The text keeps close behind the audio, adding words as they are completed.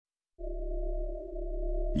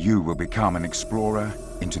You will become an explorer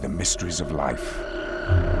into the mysteries of life.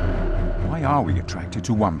 Why are we attracted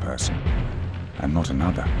to one person and not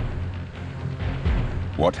another?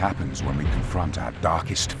 What happens when we confront our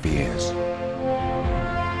darkest fears?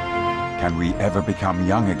 Can we ever become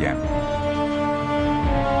young again?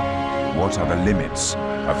 What are the limits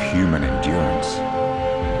of human endurance?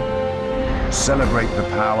 Celebrate the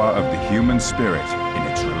power of the human spirit in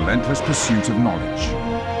its relentless pursuit of knowledge.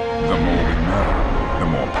 The more we know, the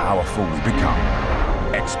more powerful we become.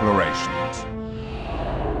 Explorations.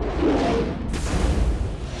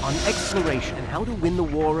 On exploration and how to win the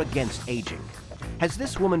war against aging. Has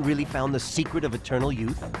this woman really found the secret of eternal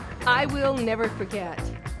youth? I will never forget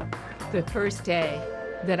the first day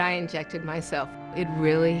that I injected myself. It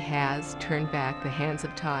really has turned back the hands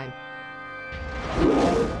of time.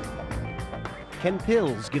 Can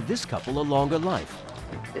pills give this couple a longer life?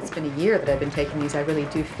 It's been a year that I've been taking these. I really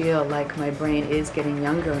do feel like my brain is getting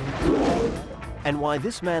younger. And why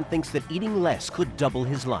this man thinks that eating less could double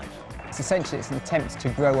his life. It's an attempt to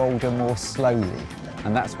grow older more slowly,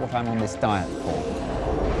 and that's what I'm on this diet for.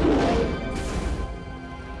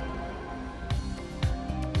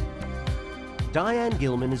 Diane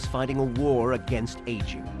Gilman is fighting a war against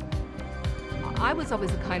aging. I was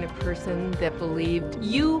always the kind of person that believed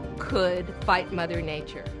you could fight Mother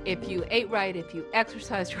Nature. If you ate right, if you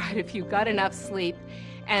exercised right, if you got enough sleep,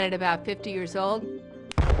 and at about 50 years old,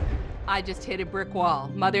 I just hit a brick wall.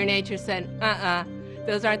 Mother Nature said,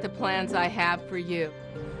 those aren't the plans I have for you.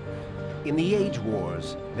 In the age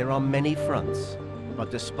wars, there are many fronts, but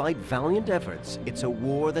despite valiant efforts, it's a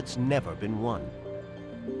war that's never been won.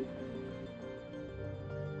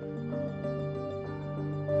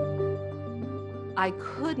 I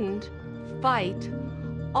couldn't fight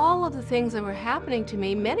all of the things that were happening to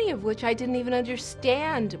me, many of which I didn't even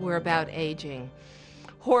understand were about aging.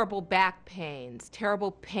 Horrible back pains,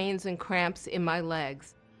 terrible pains and cramps in my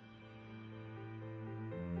legs.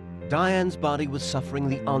 Diane's body was suffering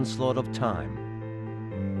the onslaught of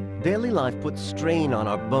time. Daily life puts strain on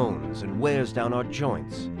our bones and wears down our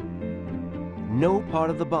joints. No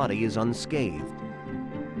part of the body is unscathed.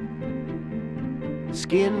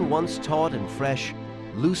 Skin, once taut and fresh,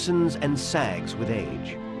 loosens and sags with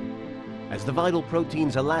age. As the vital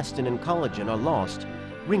proteins elastin and collagen are lost,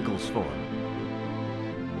 wrinkles form.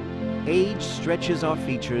 Age stretches our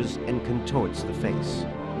features and contorts the face.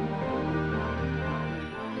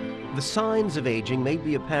 The signs of aging may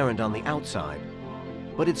be apparent on the outside,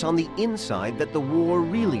 but it's on the inside that the war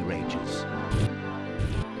really rages.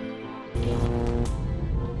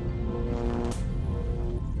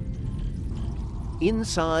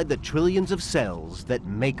 Inside the trillions of cells that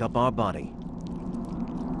make up our body.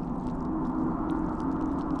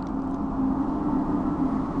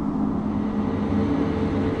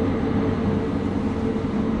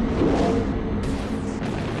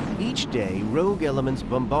 Each day, rogue elements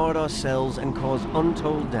bombard our cells and cause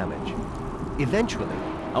untold damage. Eventually,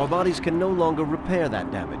 our bodies can no longer repair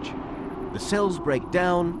that damage. The cells break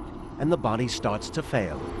down, and the body starts to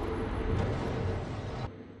fail.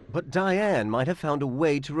 But Diane might have found a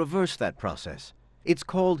way to reverse that process. It's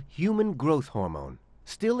called human growth hormone.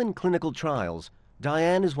 Still in clinical trials,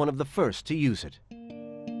 Diane is one of the first to use it.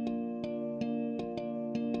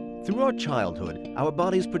 Through our childhood, our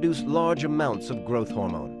bodies produce large amounts of growth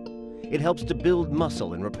hormone. It helps to build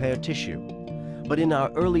muscle and repair tissue. But in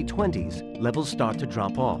our early 20s, levels start to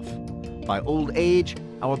drop off. By old age,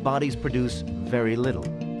 our bodies produce very little.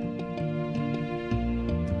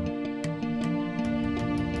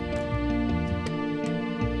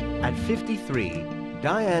 At 53,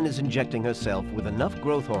 Diane is injecting herself with enough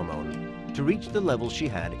growth hormone to reach the level she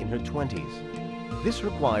had in her 20s. This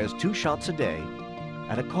requires 2 shots a day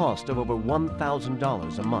at a cost of over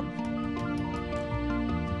 $1,000 a month.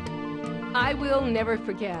 I will never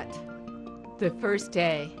forget the first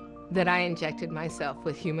day that I injected myself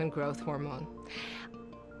with human growth hormone.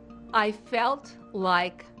 I felt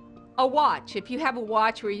like a watch. If you have a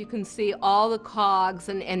watch where you can see all the cogs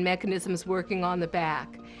and mechanisms working on the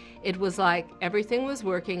back, it was like everything was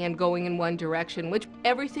working and going in one direction, which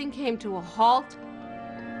everything came to a halt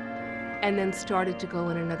and then started to go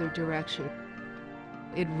in another direction.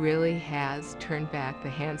 It really has turned back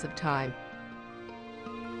the hands of time.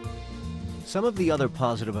 Some of the other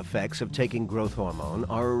positive effects of taking growth hormone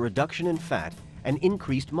are a reduction in fat and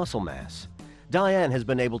increased muscle mass. Diane has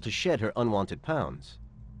been able to shed her unwanted pounds.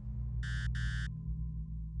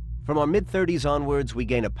 From our mid-30s onwards, we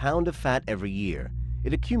gain a pound of fat every year.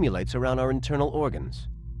 It accumulates around our internal organs.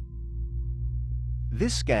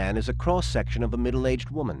 This scan is a cross-section of a middle-aged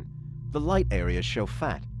woman. The light areas show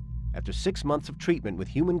fat. After 6 months of treatment with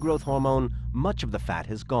human growth hormone, much of the fat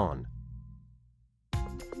has gone.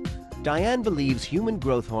 Diane believes human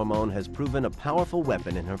growth hormone has proven a powerful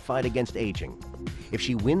weapon in her fight against aging. If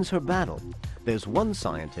she wins her battle, there's one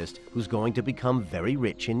scientist who's going to become very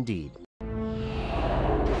rich indeed.